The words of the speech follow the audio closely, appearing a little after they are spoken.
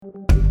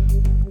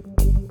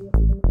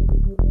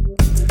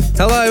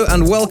Hello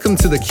and welcome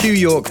to the Q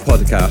York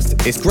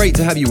podcast. It's great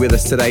to have you with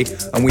us today,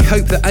 and we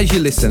hope that as you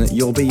listen,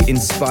 you'll be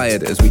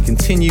inspired as we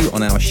continue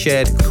on our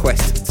shared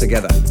quest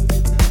together.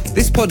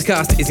 This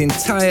podcast is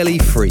entirely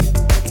free,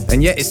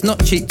 and yet it's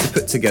not cheap to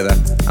put together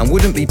and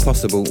wouldn't be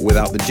possible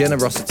without the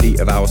generosity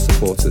of our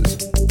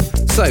supporters.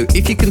 So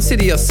if you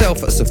consider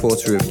yourself a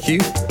supporter of Q,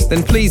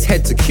 then please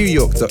head to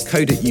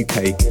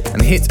qyork.co.uk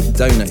and hit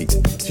donate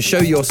to show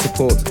your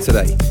support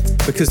today,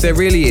 because there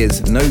really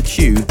is no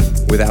Q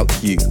without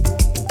you.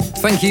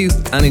 Thank you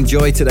and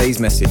enjoy today's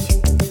message.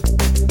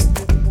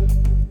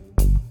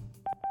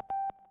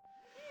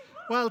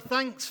 Well,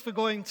 thanks for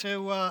going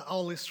to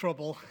all this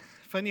trouble.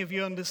 If any of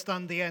you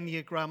understand the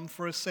Enneagram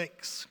for a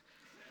 6,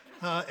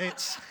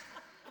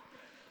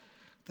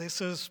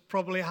 this is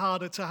probably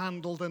harder to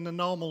handle than a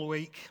normal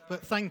week,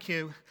 but thank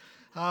you.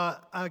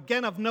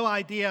 Again, I've no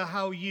idea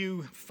how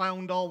you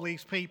found all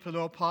these people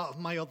who are part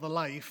of my other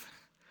life,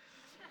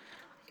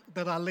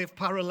 that I live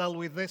parallel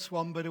with this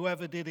one, but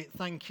whoever did it,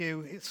 thank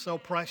you. It's so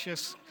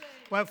precious.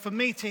 Well, for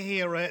me to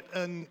hear it,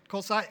 and of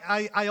course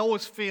I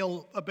always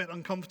feel a bit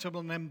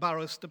uncomfortable and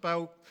embarrassed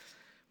about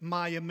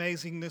my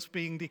amazingness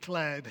being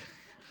declared.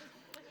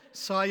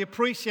 So I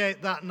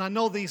appreciate that, and I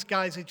know these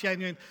guys are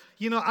genuine.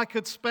 You know, I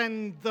could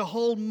spend the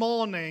whole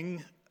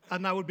morning,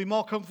 and I would be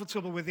more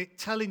comfortable with it,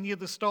 telling you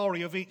the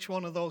story of each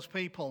one of those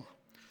people,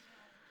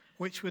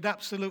 which would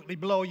absolutely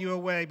blow you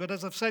away. But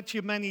as I've said to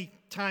you many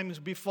times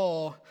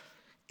before,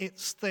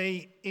 it's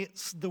the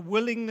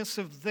willingness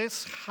of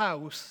this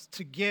house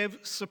to give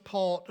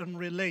support and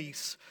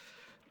release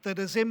that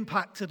has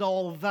impacted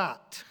all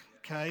that,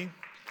 okay?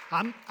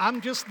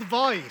 I'm just the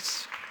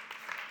voice.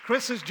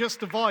 Chris is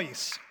just a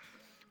voice.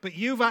 But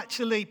you've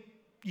actually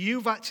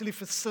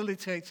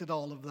facilitated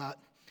all of that.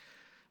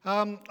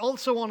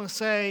 Also want to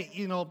say,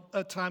 you know,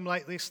 at a time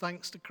like this,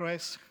 thanks to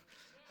Chris.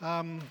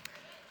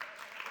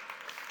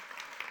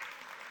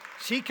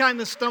 She kind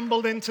of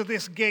stumbled into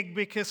this gig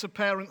because her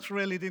parents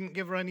really didn't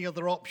give her any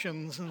other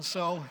options. And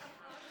so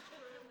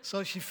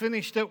she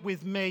finished up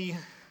with me,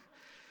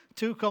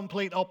 two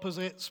complete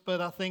opposites, but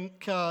I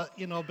think,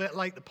 you know, a bit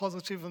like the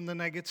positive and the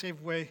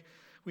negative, we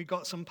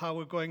got some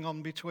power going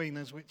on between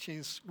us, which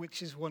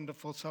is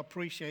wonderful. So I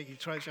appreciate you,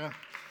 Treasure.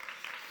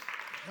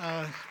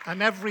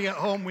 And every at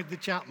home with the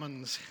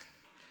Chapmans.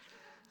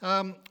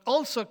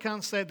 Also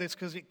can't say this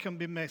because it can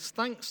be missed.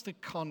 Thanks to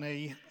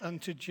Connie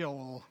and to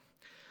Joel.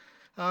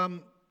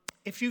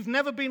 If you've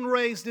never been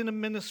raised in a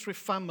ministry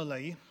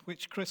family,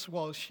 which Chris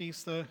was,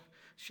 she's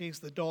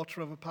the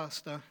daughter of a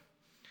pastor,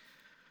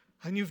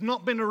 and you've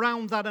not been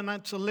around that and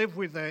had to live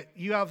with it,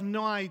 you have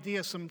no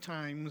idea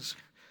sometimes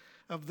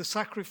of the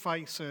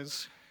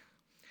sacrifices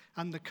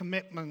and the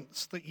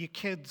commitments that your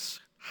kids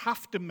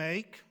have to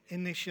make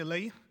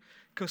initially,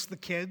 because the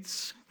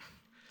kids,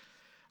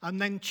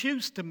 and then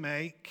choose to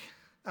make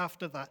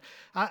after that.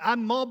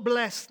 I'm more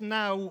blessed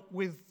now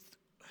with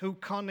who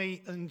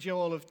Connie and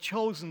Joel have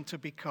chosen to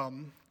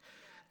become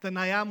than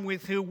I am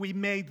with who we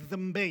made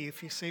them be,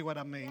 if you see what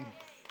I mean.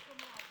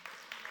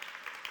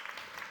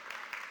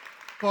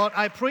 But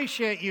I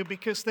appreciate you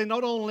because they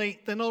not only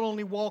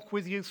walk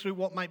with you through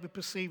what might be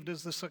perceived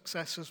as the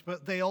successes,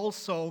 but they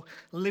also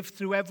live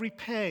through every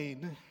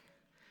pain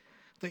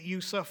that you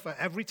suffer.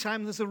 Every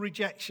time there's a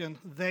rejection,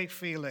 they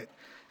feel it.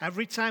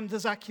 Every time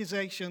there's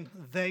accusation,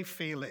 they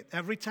feel it.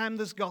 Every time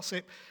there's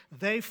gossip,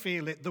 they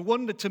feel it. The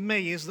wonder to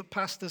me is that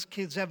pastors'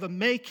 kids ever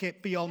make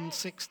it beyond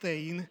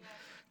 16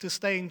 to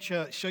stay in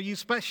church. So you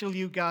special,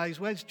 you guys.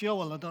 Where's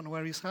Joel? I don't know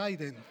where he's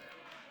hiding.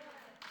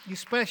 You're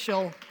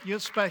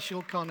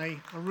special,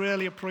 Connie. I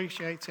really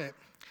appreciate it.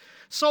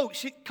 So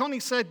Connie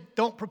said,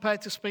 don't prepare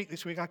to speak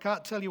this week. I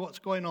can't tell you what's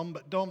going on,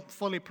 but don't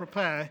fully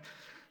prepare.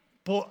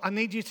 But I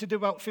need you to do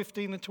about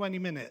 15 or 20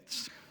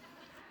 minutes.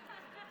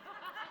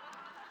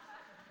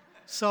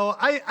 So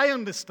I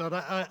understood.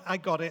 I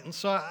got it. And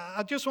so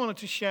I just wanted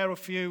to share a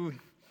few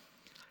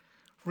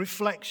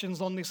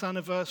reflections on this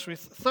anniversary.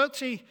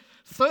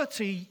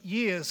 30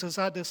 years has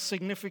had a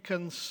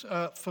significance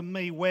for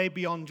me way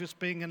beyond just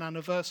being an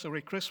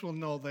anniversary. Chris will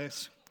know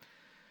this.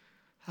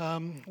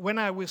 When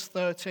I was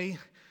 30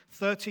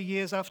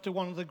 years after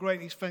one of the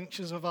greatest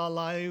ventures of our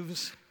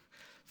lives,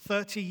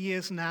 30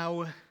 years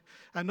now,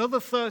 another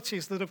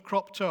 30s that have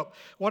cropped up.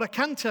 What I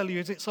can tell you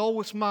is it's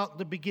always marked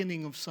the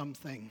beginning of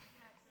something.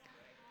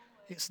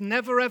 It's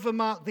never ever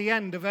marked the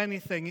end of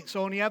anything. It's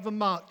only ever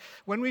marked.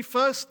 When we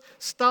first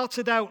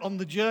started out on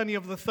the journey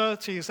of the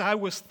 30s, I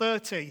was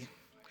 30.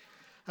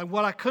 And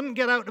what I couldn't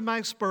get out of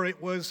my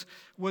spirit was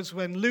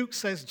when Luke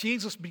says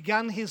Jesus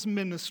began his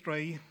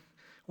ministry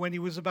when he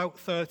was about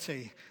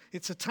 30.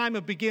 It's a time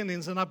of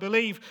beginnings, and I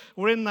believe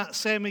we're in that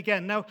same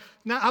again. Now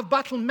I've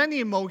battled many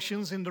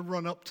emotions in the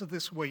run-up to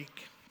this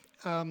week.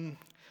 And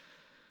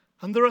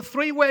there are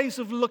three ways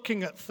of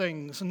looking at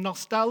things: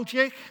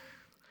 nostalgic,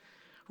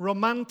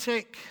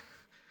 romantic,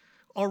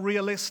 or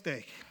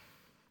realistic.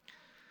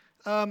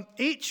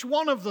 Each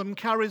one of them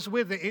carries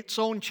with it its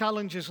own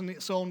challenges and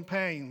its own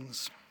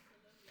pains,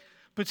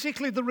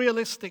 particularly the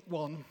realistic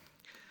one.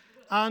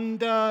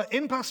 And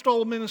in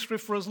pastoral ministry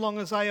for as long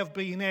as I have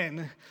been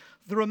in,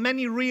 there are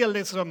many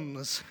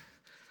realisms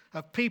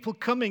of people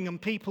coming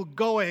and people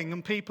going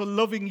and people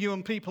loving you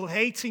and people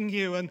hating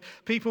you and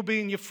people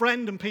being your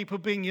friend and people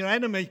being your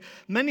enemy.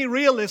 Many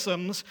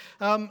realisms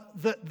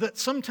that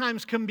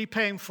sometimes can be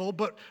painful,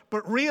 but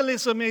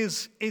realism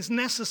is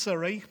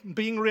necessary,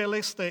 being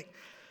realistic.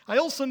 I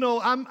also know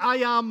I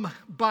am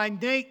by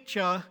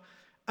nature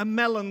a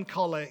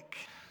melancholic,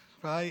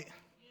 right?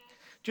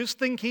 Just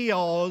think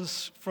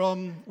Eeyores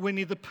from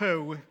Winnie the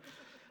Pooh,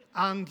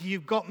 and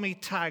you've got me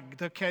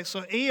tagged, okay?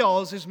 So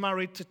Eeyores is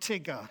married to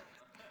Tigger.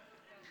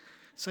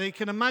 So you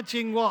can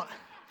imagine what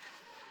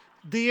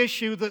the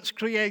issue that's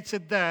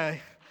created there.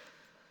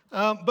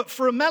 But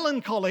for a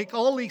melancholic,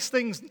 all these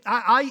things,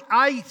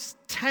 I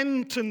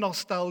tend to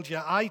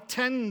nostalgia. I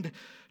tend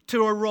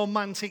to a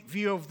romantic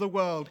view of the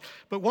world.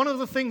 But one of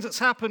the things that's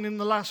happened in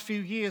the last few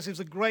years is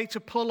a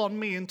greater pull on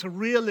me into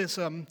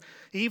realism,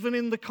 even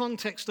in the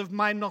context of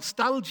my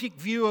nostalgic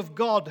view of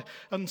God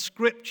and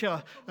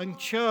Scripture and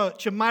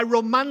church, and my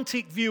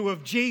romantic view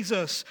of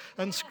Jesus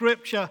and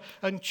Scripture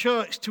and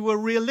church, to a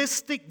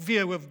realistic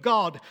view of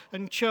God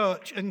and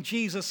church and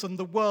Jesus and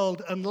the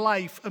world and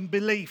life and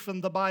belief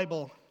and the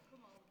Bible.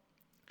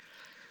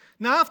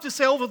 Now, I have to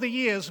say, over the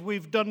years,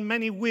 we've done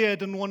many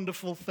weird and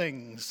wonderful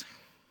things.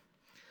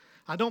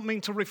 I don't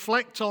mean to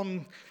reflect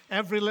on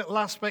every little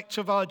aspect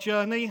of our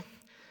journey,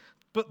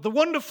 but the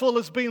wonderful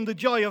has been the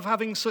joy of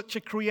having such a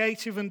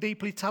creative and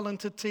deeply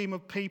talented team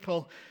of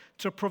people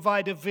to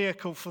provide a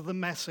vehicle for the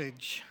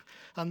message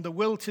and the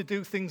will to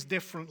do things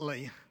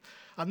differently.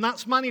 And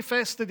that's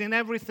manifested in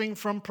everything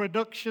from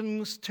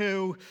productions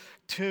to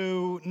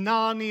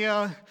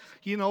Narnia,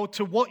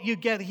 to what you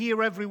get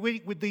here every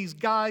week with these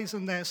guys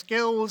and their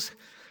skills,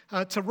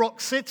 to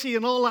Rock City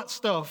and all that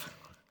stuff.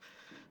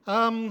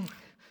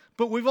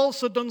 But we've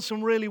also done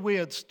some really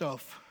weird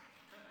stuff.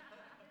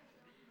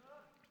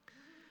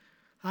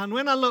 And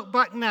when I look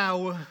back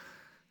now,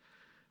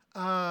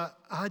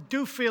 I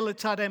do feel a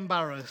tad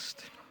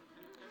embarrassed.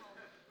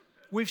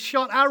 We've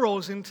shot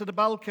arrows into the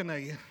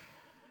balcony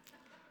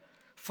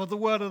for the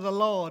word of the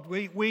Lord.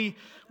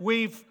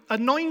 We've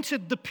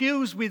anointed the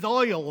pews with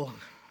oil,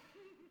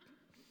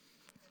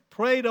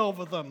 prayed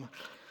over them.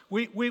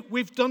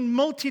 We've done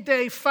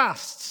multi-day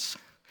fasts,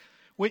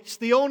 which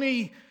the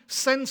only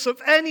sense of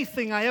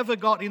anything I ever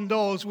got in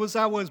those was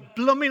I was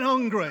blooming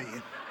hungry.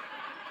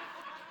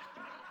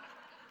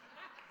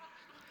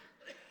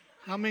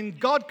 I mean,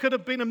 God could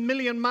have been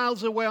 1,000,000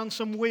 miles away on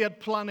some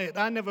weird planet.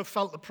 I never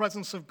felt the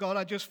presence of God.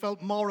 I just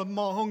felt more and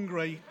more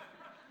hungry.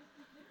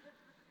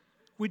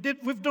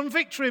 We've done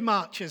victory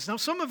marches. Now,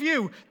 some of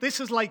you, this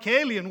is like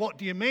alien. What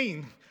do you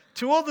mean?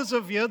 To others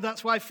of you,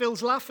 that's why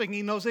Phil's laughing.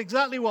 He knows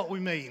exactly what we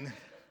mean.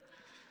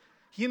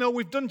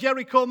 We've done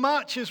Jericho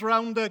marches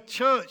around the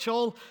church.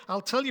 I'll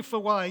tell you for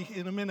why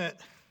in a minute.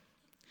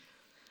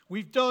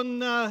 We've done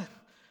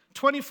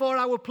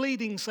 24-hour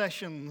pleading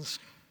sessions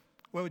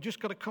where we've just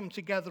got to come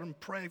together and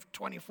pray for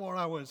 24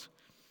 hours.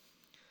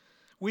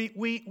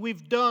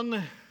 We've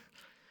done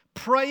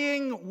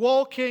praying,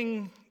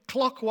 walking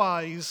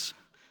clockwise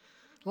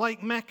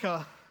like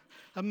Mecca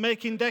and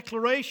making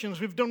declarations.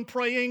 We've done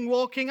praying,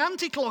 walking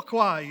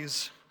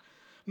anti-clockwise,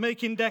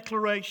 making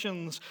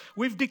declarations.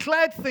 We've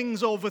declared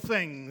things over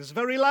things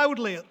very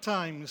loudly at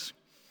times.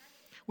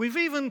 We've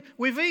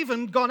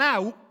even gone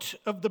out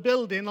of the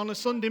building on a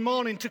Sunday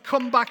morning to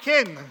come back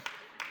in.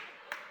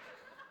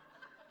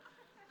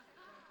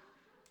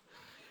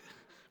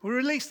 We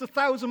released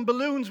 1,000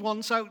 balloons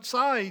once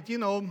outside,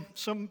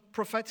 some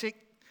prophetic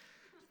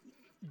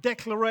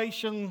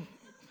declaration.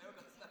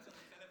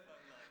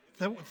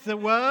 There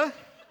were.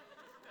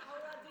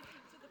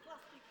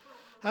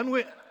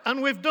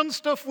 And we've done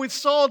stuff with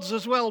swords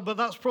as well, but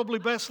that's probably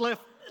best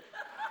left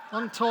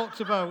untalked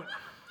about.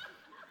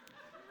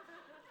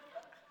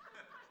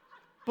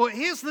 But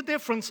here's the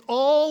difference,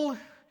 all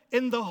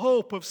in the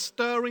hope of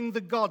stirring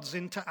the gods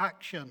into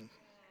action.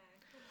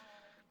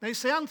 They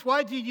say, Ant,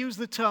 why do you use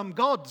the term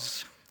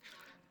gods?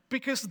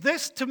 Because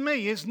this, to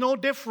me, is no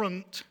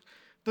different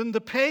than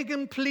the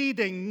pagan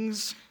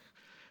pleadings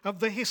of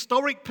the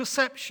historic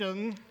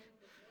perception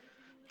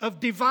of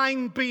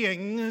divine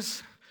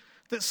beings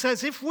that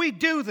says, if we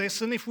do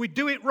this, and if we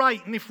do it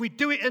right, and if we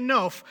do it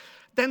enough,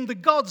 then the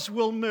gods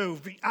will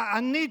move. I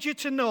need you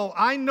to know,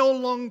 I no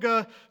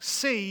longer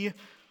see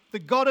the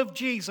God of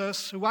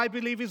Jesus, who I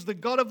believe is the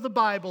God of the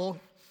Bible,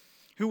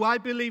 who I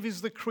believe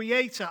is the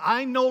Creator.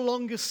 I no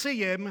longer see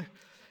him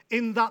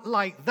in that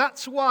light.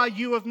 That's why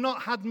you have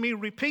not had me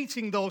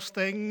repeating those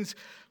things,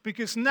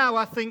 because now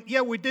I think,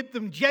 yeah, we did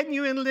them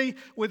genuinely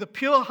with a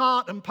pure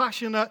heart and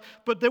passionate,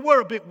 but they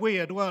were a bit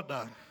weird, weren't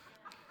they?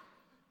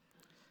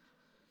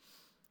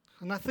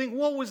 And I think,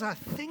 what was I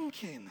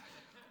thinking?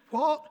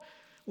 What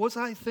was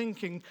I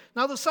thinking?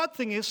 Now, the sad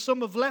thing is,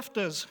 some have left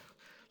us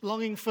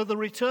longing for the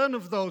return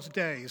of those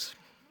days.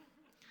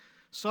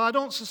 So I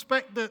don't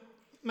suspect that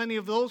many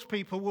of those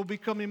people will be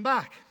coming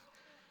back,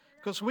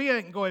 because we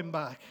ain't going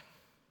back.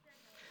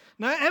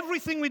 Now,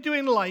 everything we do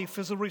in life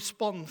is a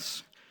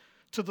response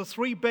to the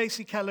three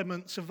basic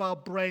elements of our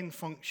brain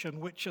function,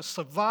 which are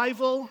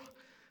survival,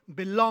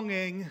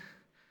 belonging,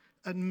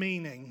 and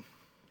meaning.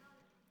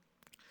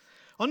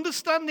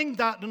 Understanding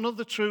that and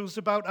other truths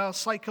about our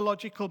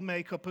psychological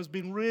makeup has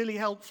been really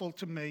helpful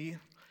to me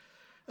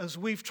as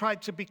we've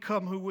tried to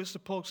become who we're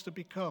supposed to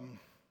become.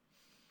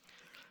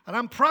 And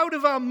I'm proud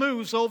of our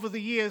moves over the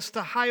years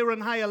to higher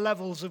and higher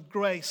levels of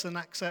grace and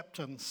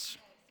acceptance.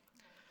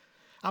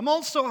 I'm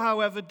also,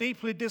 however,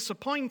 deeply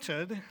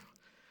disappointed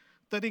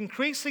that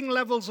increasing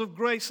levels of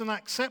grace and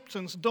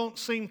acceptance don't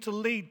seem to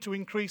lead to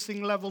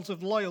increasing levels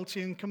of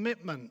loyalty and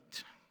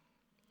commitment.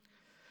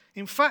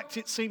 In fact,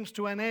 it seems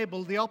to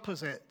enable the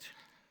opposite.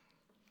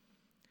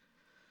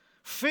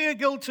 Fear,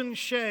 guilt, and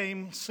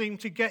shame seem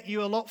to get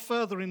you a lot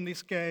further in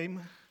this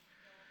game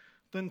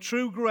than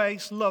true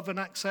grace, love, and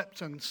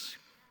acceptance.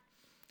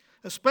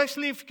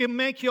 Especially if you can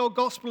make your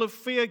gospel of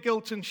fear,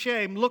 guilt, and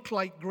shame look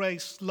like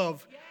grace,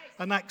 love,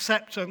 and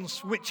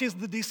acceptance, which is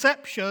the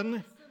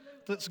deception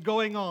that's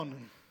going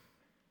on.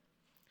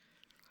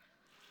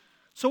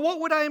 So what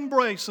would I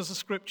embrace as a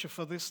scripture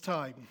for this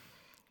time?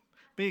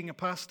 Being a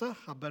pastor,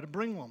 I better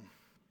bring one.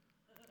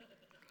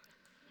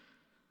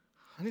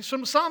 And it's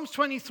from Psalms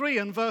 23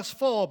 and verse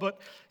 4, but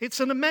it's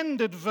an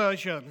amended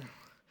version.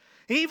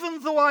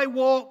 Even though I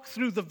walk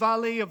through the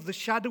valley of the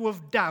shadow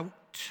of doubt,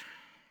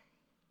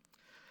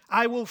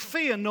 I will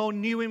fear no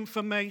new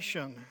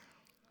information.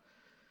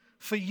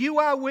 For you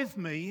are with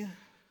me,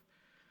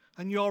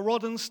 and your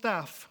rod and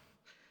staff,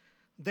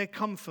 they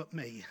comfort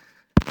me.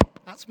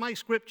 That's my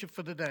scripture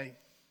for today.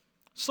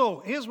 So,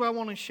 here's what I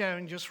want to share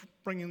in just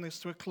bringing this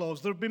to a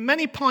close. There have been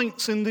many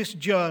points in this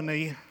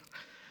journey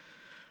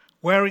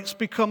where it's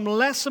become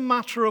less a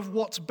matter of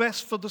what's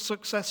best for the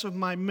success of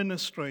my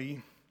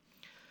ministry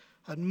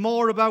and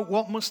more about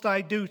what must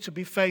I do to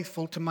be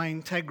faithful to my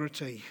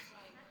integrity.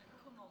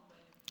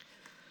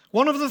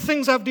 One of the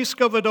things I've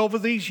discovered over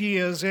these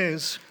years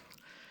is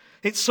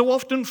it so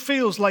often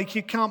feels like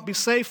you can't be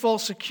safe or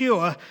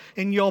secure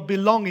in your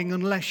belonging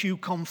unless you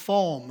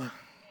conform.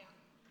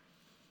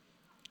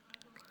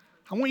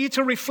 I want you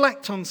to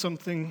reflect on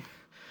something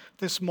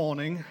this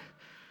morning.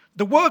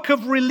 The work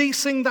of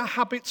releasing the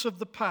habits of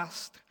the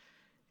past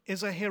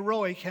is a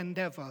heroic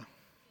endeavor.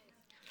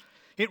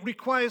 It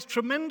requires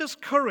tremendous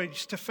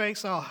courage to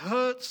face our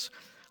hurts,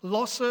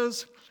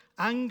 losses,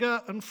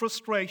 anger, and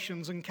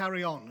frustrations and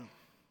carry on.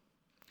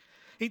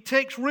 It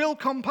takes real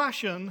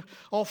compassion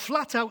or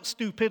flat-out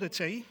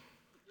stupidity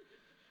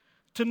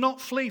to not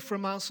flee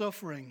from our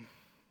suffering.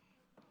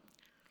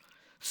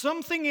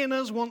 Something in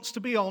us wants to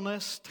be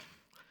honest,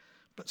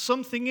 but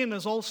something in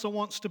us also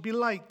wants to be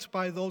liked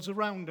by those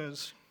around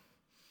us.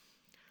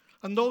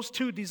 And those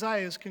two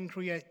desires can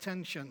create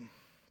tension.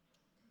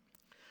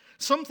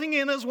 Something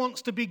in us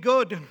wants to be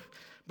good,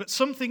 but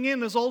something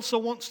in us also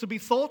wants to be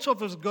thought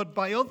of as good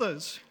by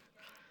others.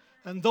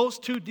 And those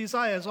two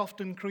desires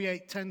often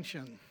create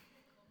tension.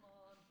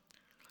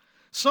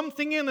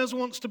 Something in us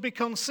wants to be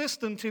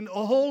consistent in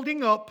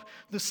holding up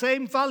the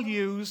same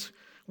values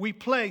we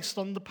placed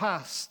on the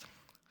past.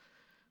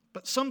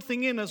 But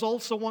something in us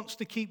also wants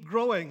to keep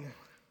growing.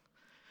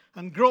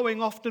 And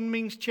growing often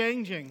means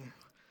changing.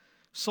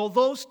 So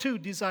those two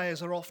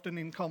desires are often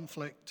in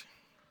conflict.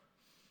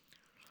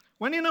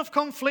 When enough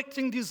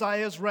conflicting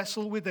desires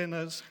wrestle within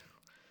us,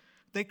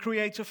 they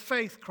create a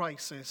faith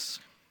crisis.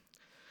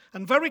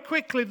 And very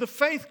quickly, the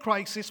faith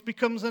crisis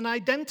becomes an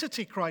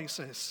identity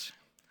crisis.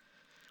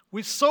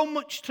 With so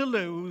much to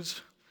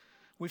lose,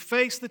 we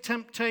face the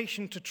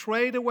temptation to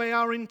trade away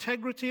our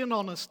integrity and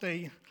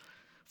honesty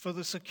for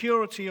the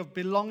security of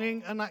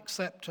belonging and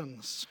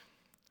acceptance.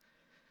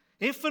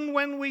 If and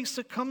when we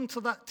succumb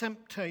to that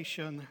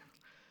temptation,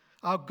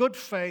 our good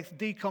faith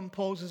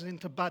decomposes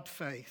into bad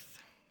faith,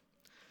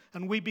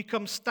 and we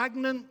become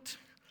stagnant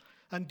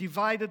and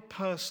divided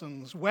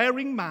persons,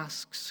 wearing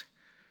masks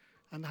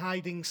and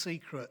hiding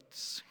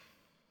secrets.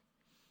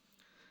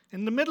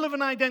 In the middle of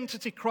an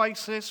identity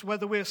crisis,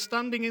 whether we're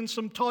standing in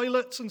some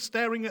toilets and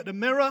staring at a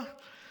mirror,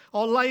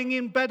 or lying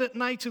in bed at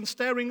night and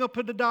staring up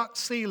at a dark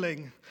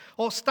ceiling,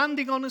 or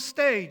standing on a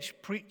stage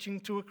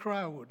preaching to a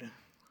crowd,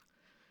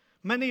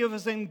 many of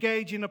us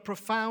engage in a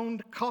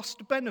profound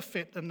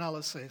cost-benefit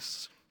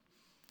analysis,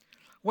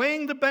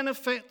 weighing the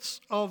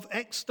benefits of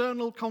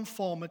external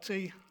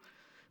conformity,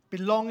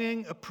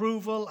 belonging,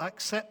 approval,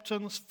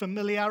 acceptance,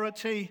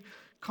 familiarity,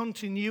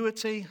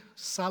 continuity,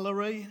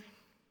 salary,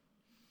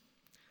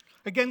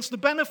 against the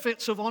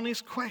benefits of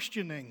honest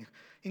questioning,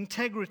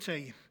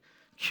 integrity,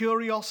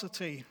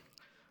 curiosity,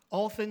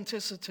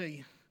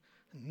 authenticity,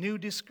 new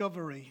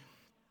discovery.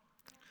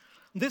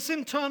 This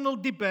internal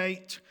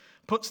debate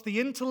puts the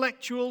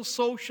intellectual,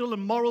 social,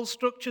 and moral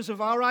structures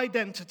of our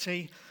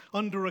identity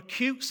under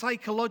acute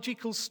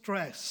psychological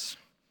stress.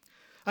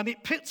 And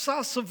it pits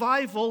our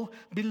survival,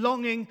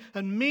 belonging,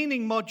 and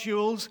meaning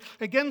modules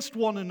against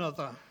one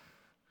another.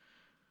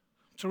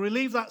 To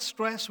relieve that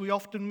stress, we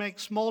often make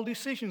small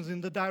decisions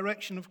in the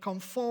direction of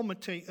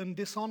conformity and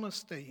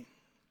dishonesty.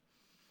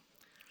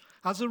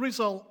 As a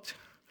result,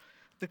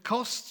 the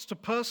costs to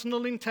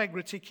personal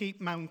integrity keep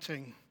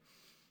mounting,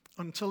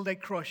 until they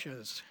crush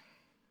us,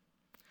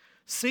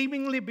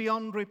 seemingly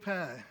beyond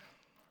repair,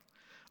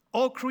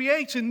 or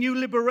create a new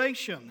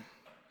liberation,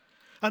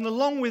 and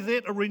along with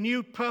it, a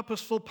renewed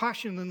purposeful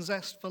passion and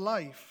zest for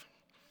life.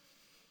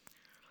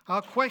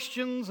 Our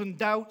questions and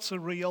doubts are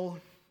real,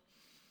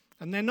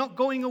 and they're not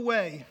going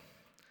away.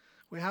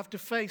 We have to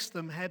face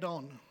them head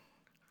on.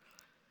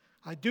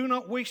 I do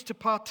not wish to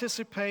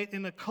participate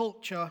in a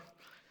culture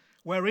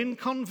where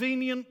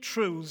inconvenient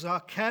truths are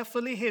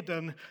carefully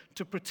hidden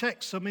to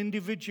protect some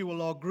individual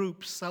or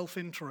group's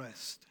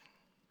self-interest.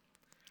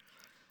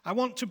 I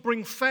want to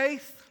bring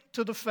faith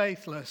to the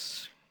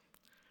faithless,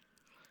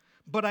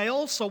 but I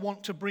also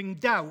want to bring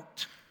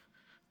doubt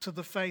to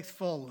the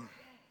faithful.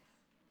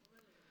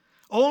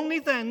 Only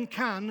then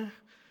can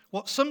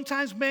what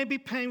sometimes may be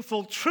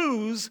painful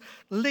truths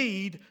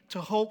lead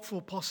to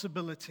hopeful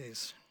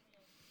possibilities.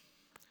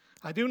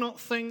 I do not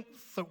think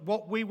that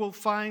what we will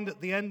find at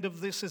the end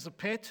of this is a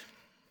pit,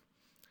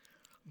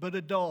 but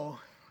a door.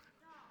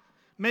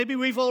 Maybe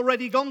we've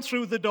already gone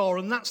through the door,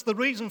 and that's the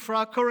reason for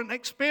our current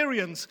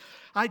experience.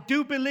 I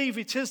do believe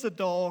it is the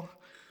door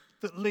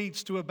that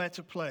leads to a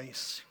better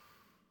place.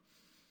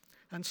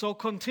 And so,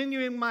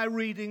 continuing my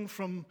reading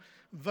from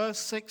verse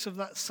 6 of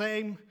that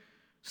same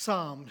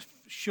psalm,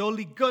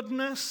 surely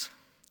goodness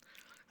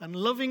and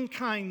loving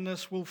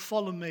kindness will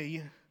follow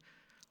me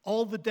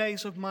all the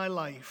days of my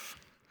life,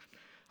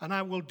 and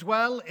I will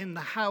dwell in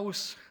the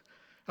house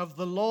of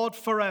the Lord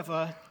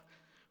forever,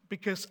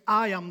 because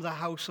I am the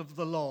house of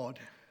the Lord,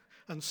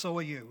 and so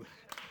are you.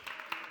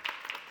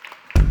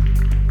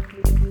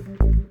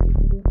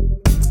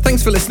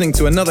 Thanks for listening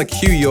to another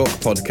Q York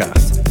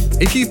podcast.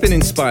 If you've been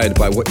inspired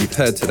by what you've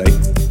heard today,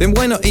 then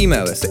why not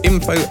email us at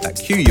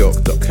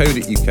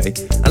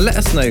info@qyork.co.uk and let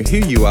us know who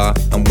you are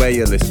and where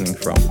you're listening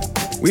from.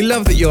 We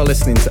love that you're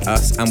listening to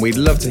us, and we'd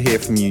love to hear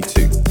from you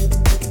too.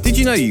 Did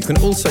you know you can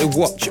also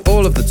watch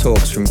all of the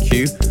talks from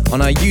Q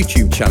on our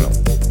YouTube channel?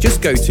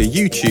 Just go to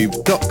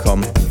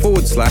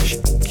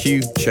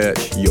youtube.com/Q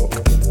Church York.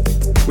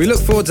 We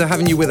look forward to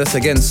having you with us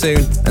again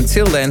soon.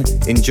 Until then,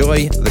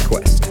 enjoy the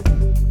quest.